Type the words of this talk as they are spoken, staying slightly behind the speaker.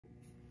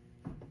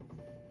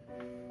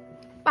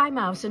by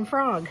Mouse and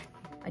Frog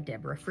by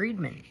Deborah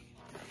Freedman.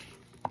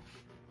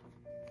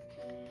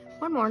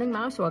 One morning,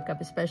 Mouse woke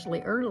up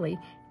especially early,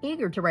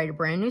 eager to write a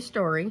brand new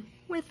story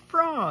with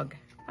Frog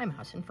by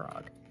Mouse and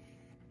Frog.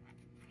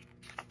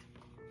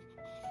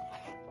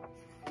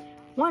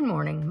 One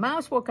morning,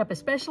 Mouse woke up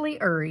especially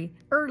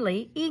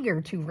early,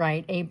 eager to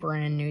write a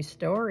brand new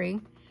story.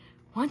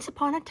 Once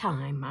upon a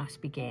time, Mouse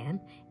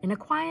began, in a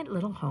quiet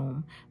little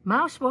home.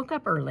 Mouse woke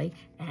up early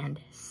and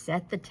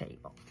set the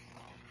table.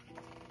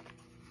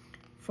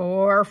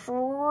 For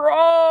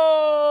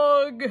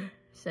Frog,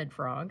 said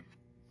Frog.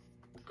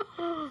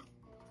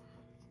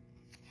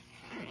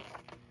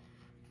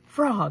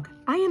 Frog,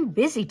 I am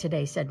busy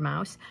today, said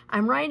Mouse.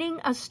 I'm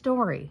writing a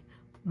story.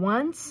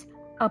 Once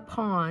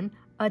upon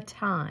a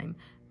time.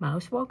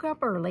 Mouse woke up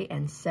early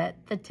and set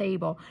the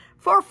table.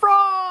 For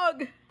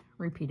Frog,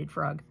 repeated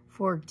Frog.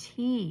 For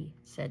tea,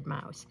 said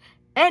Mouse.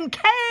 And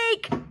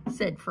cake,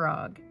 said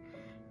Frog.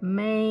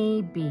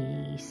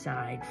 Maybe,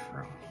 sighed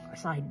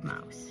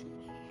Mouse.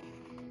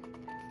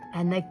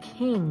 And the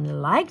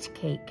king liked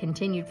cake,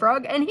 continued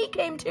Frog, and he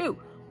came too.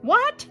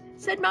 What?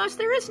 Said Mouse.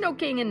 There is no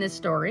king in this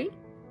story.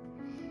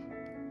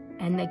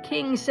 And the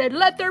king said,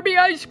 let there be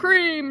ice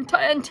cream.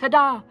 And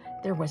ta-da!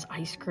 There was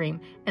ice cream,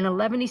 and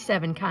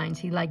 77 kinds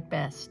he liked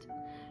best.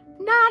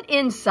 Not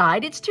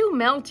inside, it's too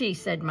melty,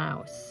 said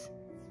Mouse.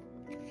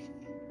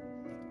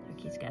 Look,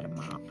 he's got a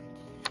mop.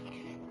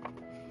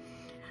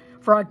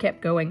 Frog kept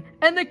going,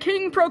 and the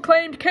king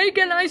proclaimed cake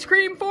and ice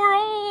cream for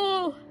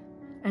all.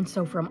 And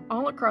so from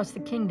all across the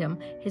kingdom,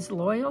 his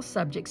loyal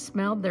subjects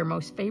smelled their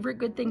most favorite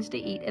good things to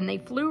eat, and they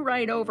flew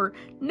right over.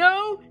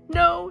 No,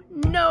 no,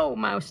 no,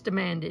 Mouse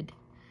demanded.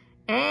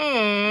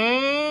 And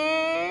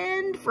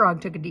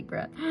Frog took a deep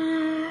breath.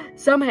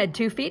 Some had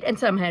 2 feet, and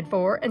some had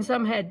 4, and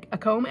some had a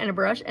comb and a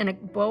brush and a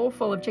bowl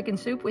full of chicken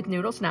soup with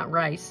noodles, not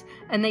rice.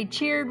 And they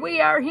cheered, we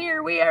are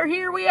here, we are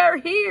here, we are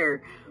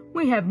here.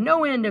 We have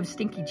no end of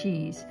stinky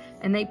cheese.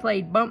 And they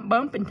played bump,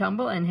 bump, and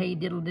tumble, and hey,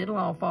 diddle, diddle,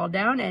 all fall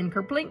down, and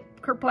kerplink,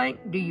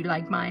 kerplank, do you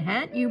like my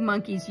hat? You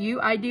monkeys,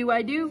 you, I do,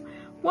 I do.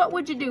 What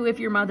would you do if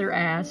your mother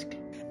asked?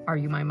 Are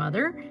you my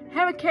mother?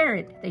 Have a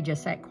carrot. They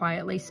just sat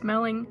quietly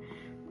smelling.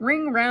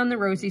 Ring round the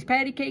rosies,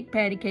 patty cake,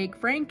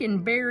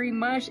 frankenberry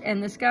mush,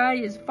 and the sky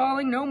is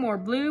falling, no more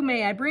blue.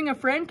 May I bring a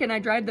friend? Can I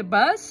drive the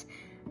bus?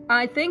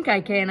 I think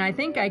I can,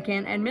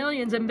 and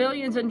millions and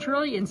billions and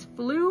trillions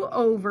flew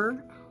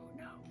over. Oh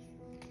no.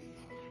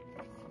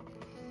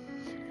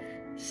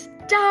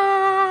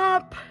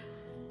 Stop!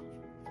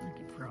 Look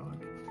at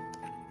Frog.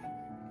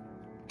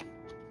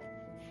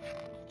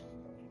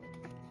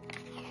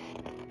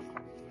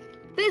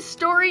 This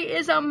story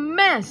is a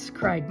mess,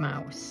 cried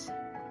Mouse.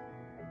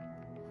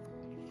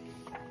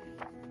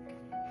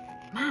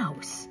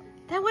 Mouse,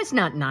 that was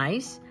not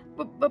nice.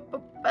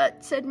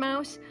 But, said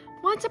Mouse.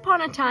 Once upon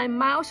a time,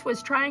 Mouse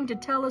was trying to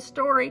tell a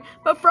story,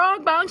 but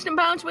Frog bounced and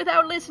bounced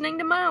without listening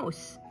to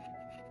Mouse.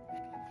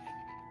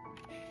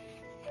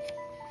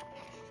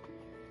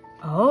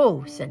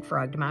 Oh, said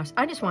Frog to Mouse,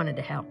 I just wanted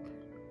to help.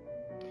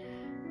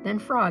 Then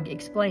Frog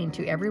explained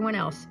to everyone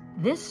else,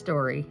 this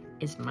story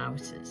is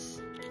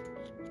Mouse's.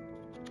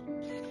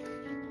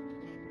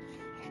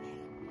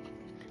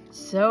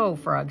 So,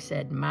 Frog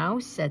said,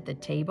 Mouse set the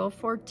table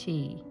for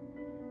tea.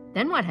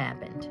 Then what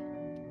happened?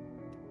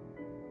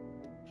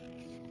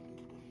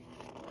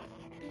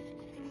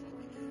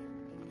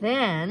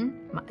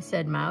 Then,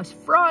 said Mouse,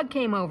 Frog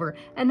came over,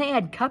 and they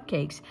had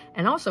cupcakes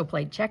and also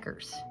played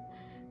checkers.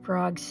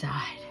 Frog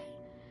sighed,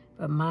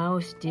 but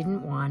Mouse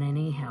didn't want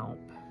any help.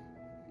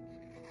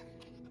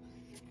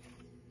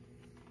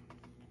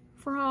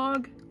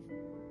 Frog.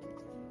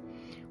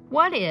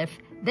 What if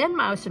then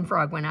Mouse and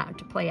Frog went out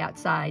to play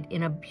outside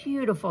in a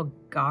beautiful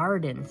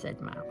garden,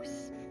 said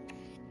Mouse.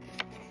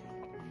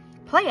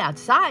 Play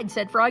outside,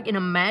 said Frog, in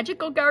a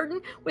magical garden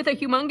with a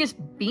humongous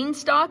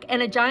beanstalk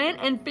and a giant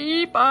and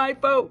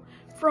fee-fi-fo.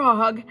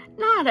 Frog,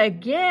 not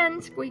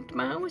again, squeaked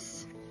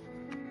Mouse.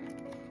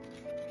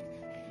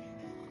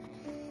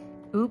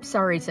 Oops,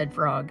 sorry, said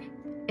Frog.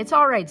 It's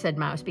all right, said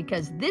Mouse,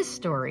 because this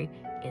story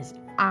is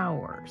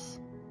ours.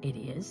 It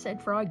is,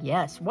 said Frog.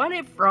 Yes. What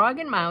if Frog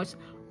and Mouse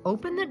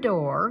opened the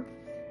door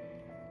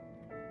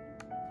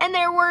and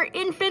there were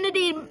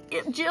infinity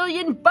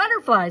jillion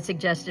butterflies,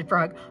 suggested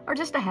Frog. Or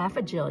just a half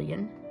a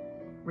jillion,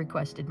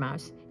 requested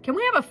Mouse. Can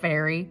we have a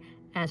fairy?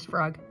 Asked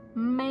Frog.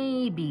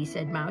 Maybe,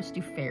 said Mouse.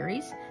 Do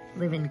fairies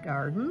live in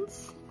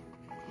gardens?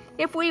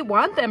 If we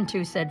want them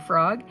to, said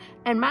Frog.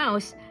 And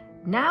Mouse,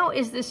 now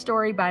is this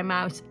story by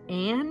Mouse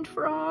and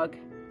Frog?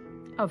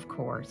 Of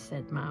course,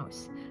 said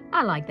Mouse.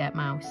 I like that,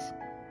 Mouse.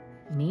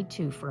 Me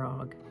too,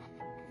 Frog.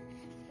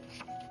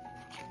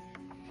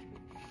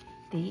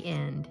 The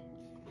end.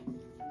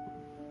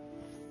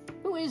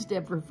 Who is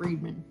Deborah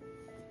Freedman?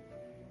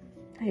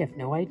 I have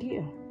no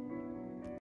idea.